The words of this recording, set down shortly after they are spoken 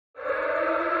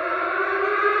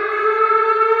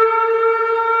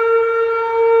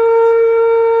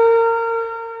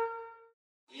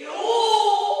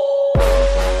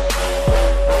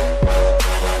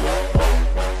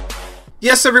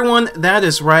Yes, everyone, that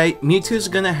is right. Mewtwo's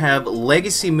gonna have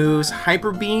legacy moves,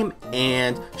 Hyper Beam,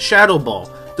 and Shadow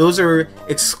Ball. Those are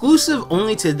exclusive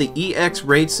only to the EX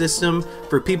raid system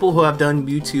for people who have done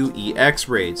Mewtwo EX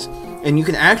raids. And you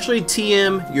can actually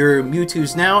TM your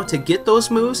Mewtwo's now to get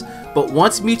those moves, but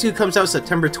once Mewtwo comes out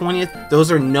September 20th,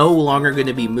 those are no longer going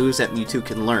to be moves that Mewtwo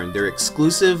can learn. They're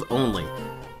exclusive only.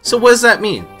 So what does that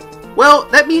mean? Well,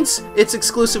 that means its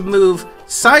exclusive move,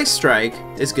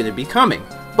 Psystrike, is going to be coming.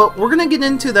 But we're going to get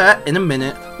into that in a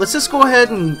minute. Let's just go ahead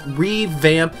and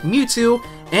revamp Mewtwo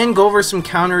and go over some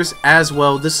counters as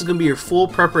well. This is going to be your full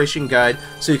preparation guide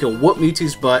so you can whoop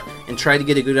Mewtwo's butt and try to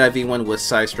get a good IV1 with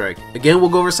Psystrike. Again, we'll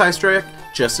go over Psystrike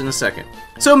just in a second.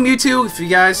 So Mewtwo, if you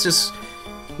guys just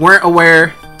weren't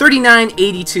aware,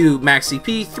 3982 max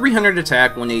CP, 300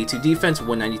 attack, 182 defense,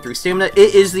 193 stamina.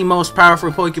 It is the most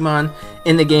powerful Pokemon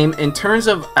in the game in terms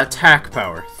of attack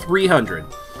power, 300.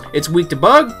 It's weak to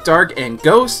Bug, Dark, and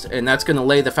Ghost, and that's going to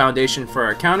lay the foundation for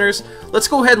our counters. Let's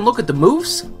go ahead and look at the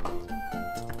moves.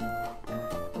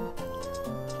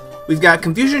 We've got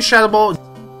Confusion, Shadow Ball,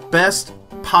 best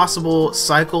possible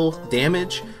cycle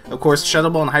damage. Of course, Shadow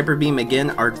Ball and Hyper Beam again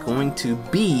are going to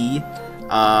be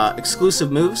exclusive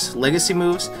moves, legacy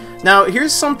moves. Now,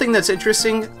 here's something that's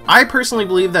interesting. I personally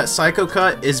believe that Psycho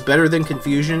Cut is better than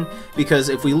Confusion because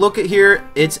if we look at here,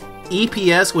 it's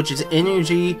EPS, which is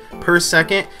energy per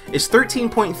second, is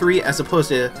 13.3 as opposed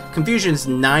to Confusion's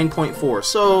 9.4.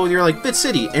 So you're like, Fitz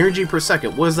City, energy per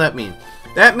second. What does that mean?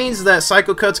 That means that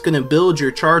Psycho Cut's going to build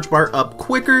your charge bar up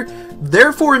quicker,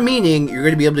 therefore meaning you're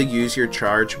going to be able to use your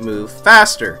charge move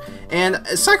faster. And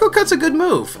Psycho Cut's a good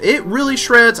move. It really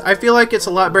shreds. I feel like it's a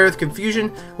lot better with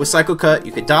Confusion. With Psycho Cut,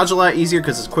 you could dodge a lot easier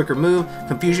because it's a quicker move.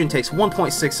 Confusion takes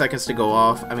 1.6 seconds to go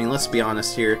off. I mean, let's be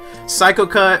honest here. Psycho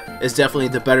Cut is definitely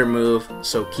the better move,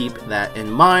 so keep that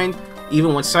in mind.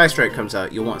 Even when Psystrike comes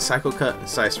out, you'll want Psycho Cut and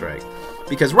Psystrike.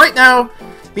 Because right now,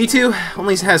 Mewtwo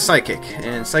only has Psychic,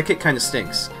 and Psychic kind of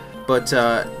stinks. But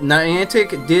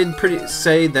Niantic did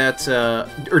say that,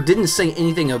 or didn't say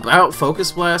anything about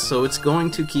Focus Blast, so it's going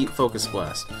to keep Focus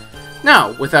Blast.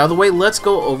 Now, with out of the way, let's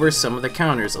go over some of the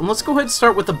counters. And let's go ahead and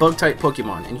start with the Bug-type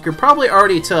Pokemon. And you can probably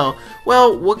already tell,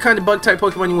 well, what kind of Bug-type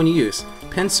Pokemon you want to use.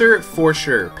 Pinsir, for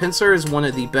sure. Pinsir is one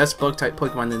of the best Bug-type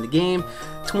Pokemon in the game.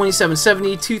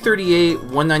 2770, 238,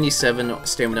 197,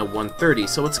 stamina 130.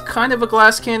 So it's kind of a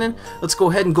glass cannon. Let's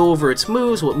go ahead and go over its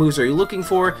moves. What moves are you looking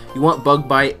for? You want Bug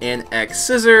Bite and X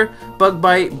Scissor. Bug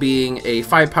Bite being a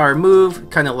 5-power move,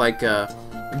 kind of like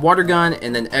Water Gun,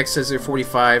 and then X Scissor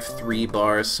 45, 3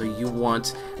 bars. So you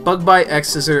want Bug Bite, X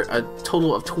Scissor, a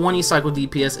total of 20 cycle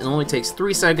DPS. It only takes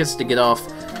 3 seconds to get off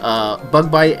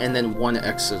Bug Bite and then 1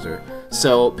 X Scissor.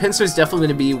 So Pinsir is definitely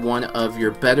going to be one of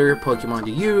your better Pokemon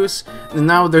to use. And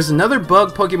now there's another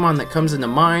bug Pokemon that comes into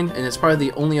mind, and it's probably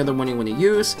the only other one you want to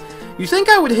use. You think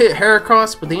I would hit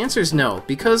Heracross, but the answer is no.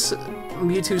 Because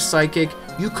Mewtwo's Psychic,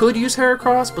 you could use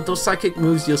Heracross, but those Psychic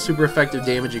moves deal super effective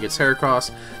damage against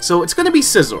Heracross. So it's going to be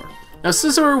Scizor. Now,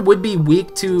 Scizor would be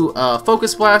weak to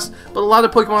Focus Blast, but a lot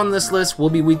of Pokemon on this list will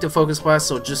be weak to Focus Blast,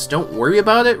 so just don't worry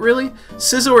about it, really.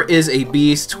 Scizor is a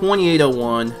beast,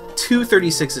 2801,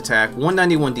 236 attack,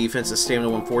 191 defense, and stamina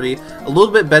 140. A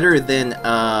little bit better than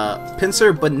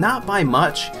Pinsir, but not by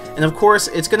much. And of course,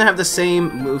 it's going to have the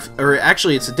same move, or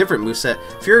actually it's a different moveset,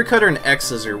 Fury Cutter and X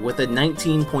Scissor with a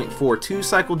 19.42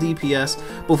 cycle DPS.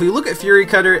 But if we look at Fury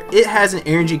Cutter, it has an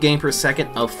energy gain per second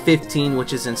of 15,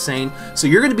 which is insane. So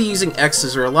you're going to be using X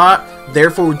Scissor a lot,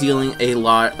 therefore dealing a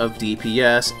lot of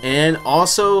DPS. And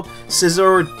also,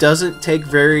 Scizor doesn't take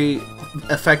very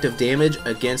effective damage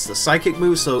against the Psychic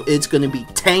move, so it's going to be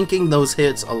tanking those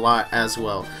hits a lot as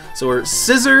well. So we're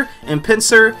Scizor and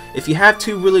Pinsir. If you have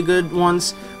two really good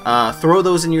ones, throw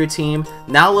those in your team.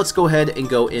 Now let's go ahead and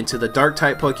go into the Dark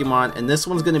type Pokemon, and this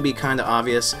one's going to be kind of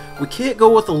obvious. We can't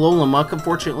go with the Alola Muck,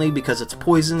 unfortunately, because it's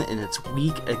poison and it's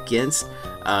weak against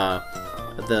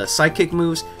the Psychic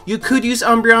moves. You could use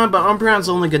Umbreon, but Umbreon's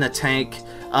only going to tank.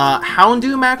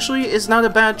 Houndoom actually is not a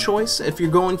bad choice if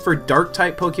you're going for Dark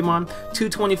type Pokemon.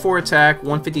 224 attack,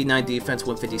 159 defense,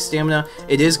 150 stamina.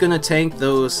 It is going to tank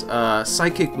those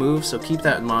Psychic moves, so keep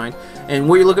that in mind. And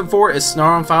what you're looking for is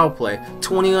Snarl and Foul Play.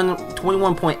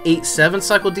 21.87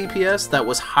 cycle DPS. That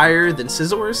was higher than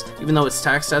Scizor's, even though its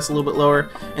attack stats a little bit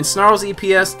lower. And Snarl's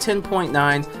EPS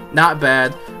 10.9, not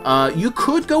bad. You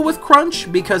could go with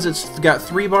Crunch because it's got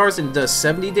 3 bars and it does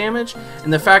 70 damage.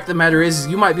 And the fact of the matter is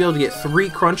you might be able to get 3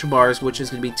 Crunch bars, which is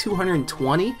going to be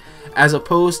 220, as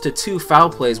opposed to 2 Foul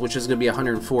Plays, which is going to be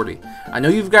 140. I know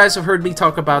you guys have heard me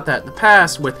talk about that in the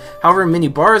past with however many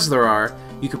bars there are.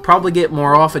 you could probably get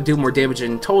more off and do more damage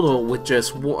in total with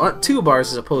just 2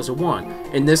 bars as opposed to 1.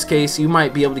 In this case, you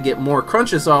might be able to get more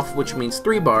crunches off, which means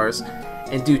 3 bars,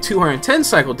 and do 210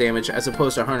 cycle damage as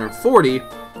opposed to 140,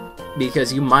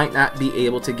 because you might not be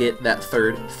able to get that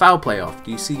 3rd foul play off.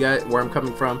 Do you see, guys, where I'm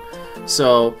coming from?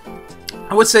 So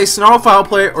I would say Snarl Foul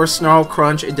Play or Snarl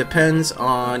Crunch. It depends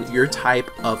on your type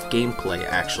of gameplay,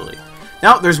 actually.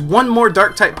 Now, there's one more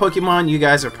Dark-type Pokemon you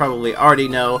guys are probably already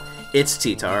know. It's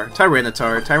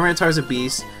Tyranitar. Tyranitar's a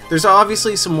beast. There's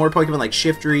obviously some more Pokemon like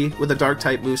Shiftry with a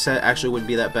Dark-type moveset. Actually wouldn't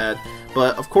be that bad.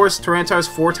 But, of course, Tyranitar's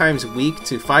 4 times weak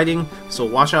to fighting, so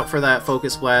watch out for that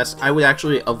Focus Blast. I would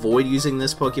actually avoid using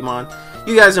this Pokemon.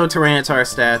 You guys know Tyranitar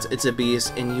stats. It's a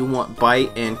beast, and you want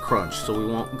Bite and Crunch, so we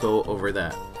won't go over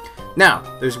that. Now,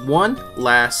 there's one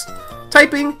last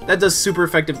typing that does super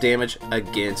effective damage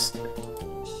against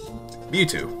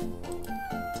Mewtwo,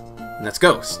 and that's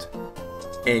Ghost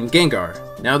and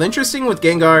Gengar. Now, the interesting with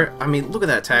Gengar, I mean, look at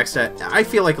that attack stat. I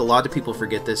feel like a lot of people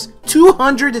forget this.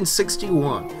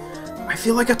 261. I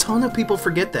feel like a ton of people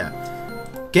forget that.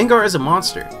 Gengar is a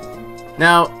monster.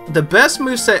 Now, the best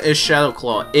moveset is Shadow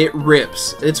Claw. It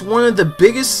rips. It's one of the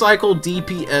biggest cycle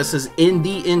DPSs in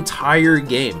the entire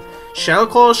game. Shadow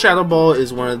Claw Shadow Ball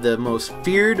is one of the most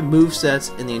feared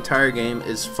movesets in the entire game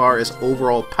as far as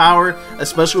overall power,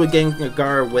 especially with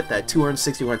Gengar with that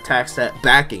 261 attack stat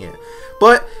backing it.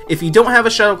 But if you don't have a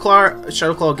Shadow Claw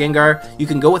Gengar, you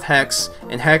can go with Hex,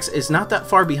 and Hex is not that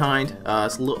far behind.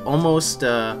 It's almost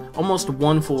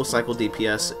 1 full cycle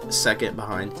DPS second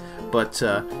behind. But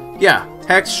yeah,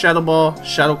 Hex, Shadow Ball,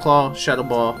 Shadow Claw, Shadow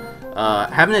Ball.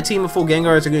 Having a team of full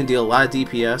Gengars are going to deal a lot of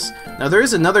DPS. Now there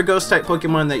is another Ghost-type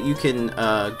Pokemon that you can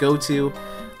go to.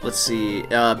 Let's see.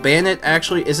 Bandit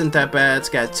actually isn't that bad. It's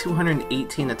got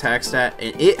 218 attack stat,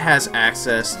 and it has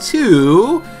access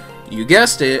to, you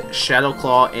guessed it, Shadow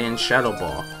Claw and Shadow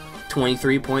Ball.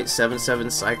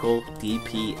 23.77 cycle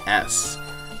DPS.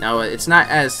 Now it's not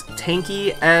as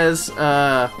tanky as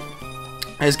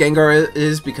Gengar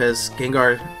is, because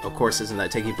Gengar, of course, isn't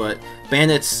that tanky, but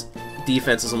Bandit's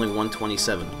defense is only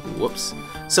 127. Whoops.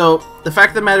 So the fact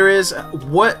of the matter is,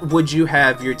 what would you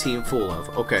have your team full of?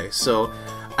 Okay, so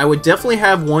I would definitely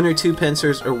have 1 or 2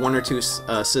 Pincers or 1 or 2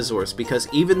 Scizors, because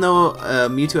even though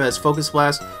Mewtwo has Focus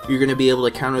Blast, you're going to be able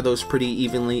to counter those pretty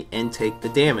evenly and take the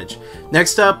damage.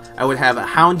 Next up, I would have a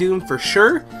Houndoom for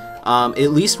sure,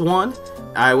 at least 1.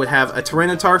 I would have a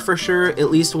Tyranitar for sure,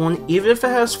 at least 1. Even if it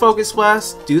has Focus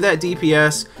Blast, do that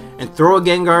DPS, and throw a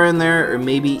Gengar in there, or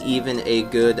maybe even a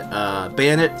good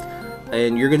Bandit,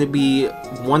 and you're going to be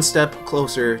 1 step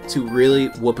closer to really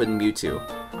whooping Mewtwo.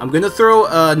 I'm going to throw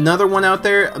another one out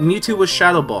there, Mewtwo with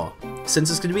Shadow Ball. Since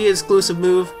it's going to be an exclusive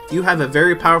move, if you have a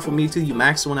very powerful Mewtwo, you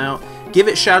max one out, give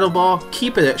it Shadow Ball,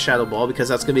 keep it at Shadow Ball, because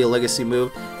that's going to be a legacy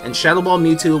move, and Shadow Ball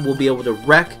Mewtwo will be able to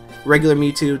wreck regular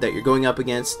Mewtwo that you're going up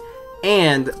against,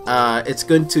 and it's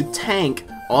going to tank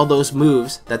all those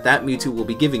moves that Mewtwo will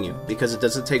be giving you, because it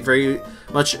doesn't take very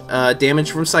much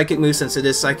damage from Psychic moves since it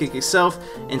is Psychic itself,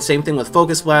 and same thing with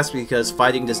Focus Blast, because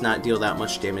fighting does not deal that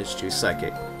much damage to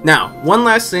Psychic. Now, one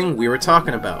last thing we were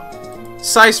talking about.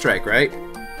 Psystrike, right?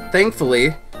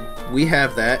 Thankfully, we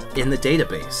have that in the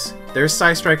database. There's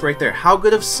Psystrike right there. How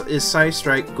good is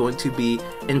Psystrike going to be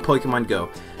in Pokemon Go?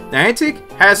 Niantic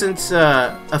hasn't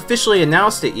officially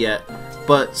announced it yet,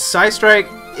 but Psystrike,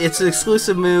 it's an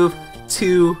exclusive move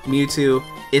to Mewtwo.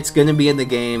 It's going to be in the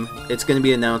game. It's going to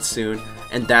be announced soon,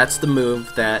 and that's the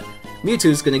move that Mewtwo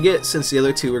is going to get, since the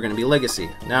other 2 are going to be Legacy.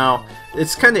 Now,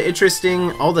 it's kind of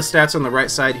interesting. All the stats on the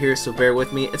right side here, so bear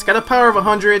with me. It's got a power of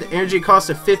 100, energy cost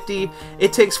of 50.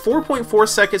 It takes 4.4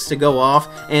 seconds to go off,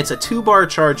 and it's a 2-bar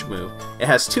charge move. It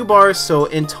has 2 bars, so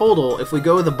in total, if we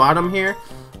go to the bottom here,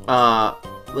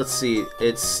 let's see,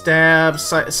 it's Stab,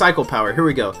 Cycle Power. Here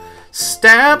we go.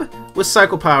 Stab with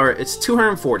Cycle Power, it's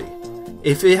 240.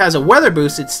 If it has a Weather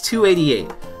Boost, it's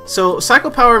 288. So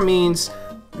Cycle Power means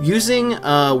using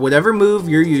whatever move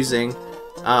you're using.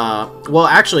 Well,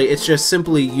 actually, it's just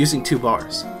simply using 2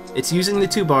 bars. It's using the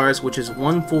 2 bars, which is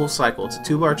 1 full cycle. It's a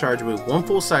 2-bar charge move, 1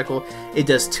 full cycle. It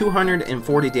does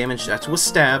 240 damage. That's with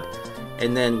Stab.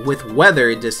 And then with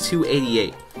Weather, it does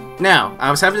 288. Now,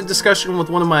 I was having a discussion with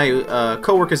one of my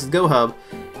co-workers at GoHub.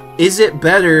 Is it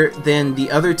better than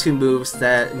the other 2 moves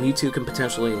that Mewtwo can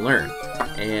potentially learn?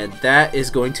 And that is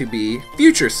going to be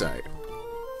Future Sight.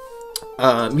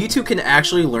 Mewtwo can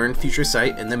actually learn Future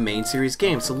Sight in the main series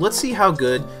game, so let's see how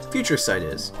good Future Sight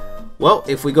is. Well,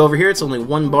 if we go over here, it's only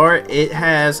 1 bar. It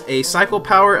has a cycle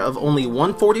power of only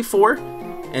 144,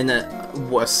 and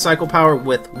a cycle power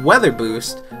with Weather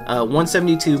Boost,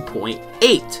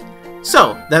 172.8.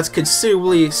 So, that's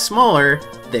considerably smaller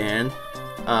than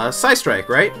Psystrike,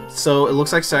 right? So it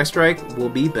looks like Psystrike will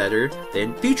be better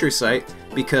than Future Sight,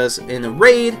 because in a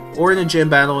raid or in a gym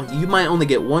battle, you might only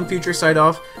get one Future Sight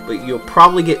off, but you'll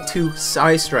probably get 2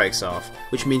 Psystrikes off,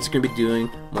 which means you're going to be doing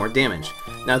more damage.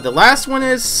 Now the last one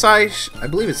is I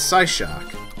believe it's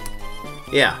Psyshock.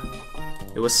 Yeah,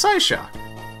 it was Psyshock.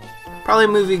 Probably a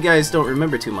movie you guys don't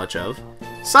remember too much of.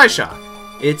 Psyshock.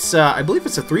 It's, I believe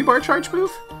it's a 3-bar charge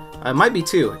move? It might be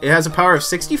 2. It has a power of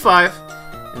 65.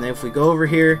 And then if we go over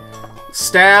here,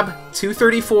 Stab,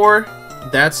 234.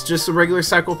 That's just a regular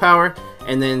cycle power.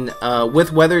 And then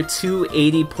with Weather,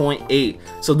 280.8.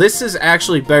 So this is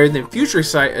actually better than Future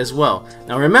Sight as well.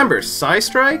 Now remember,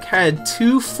 Psystrike had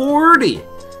 240.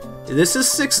 This is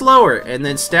 6 lower. And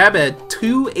then Stab had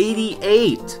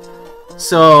 288.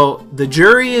 So the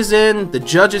jury is in, the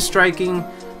judge is striking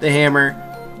the hammer.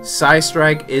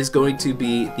 Psystrike is going to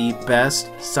be the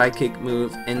best psychic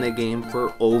move in the game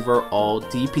for overall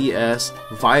DPS,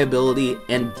 viability,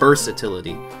 and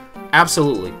versatility.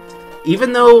 Absolutely.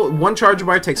 Even though one charge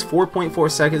bar takes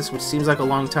 4.4 seconds, which seems like a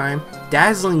long time,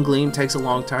 Dazzling Gleam takes a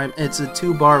long time. It's a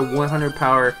 2-bar, 100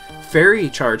 power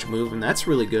fairy charge move, and that's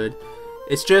really good.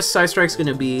 It's just Psystrike's going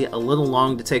to be a little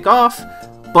long to take off,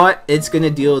 but it's going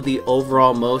to deal the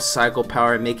overall most cycle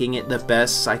power, making it the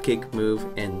best psychic move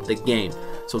in the game.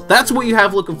 So that's what you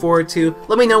have looking forward to.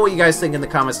 Let me know what you guys think in the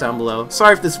comments down below.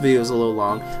 Sorry if this video is a little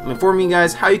long. I'm informing you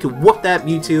guys how you can whoop that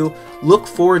Mewtwo. Look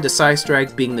forward to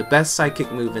Psystrike being the best psychic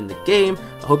move in the game.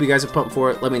 I hope you guys are pumped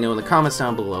for it. Let me know in the comments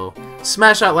down below.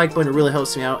 Smash that like button, it really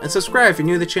helps me out. And subscribe if you're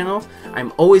new to the channel.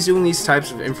 I'm always doing these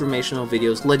types of informational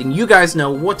videos, letting you guys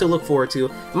know what to look forward to.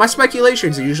 And my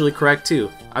speculations are usually correct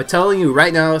too. I'm telling you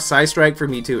right now, Psystrike for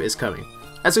Mewtwo is coming.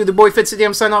 That's with the boy Fitz,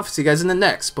 I'm signing off. See you guys in the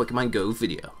next Pokemon Go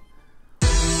video.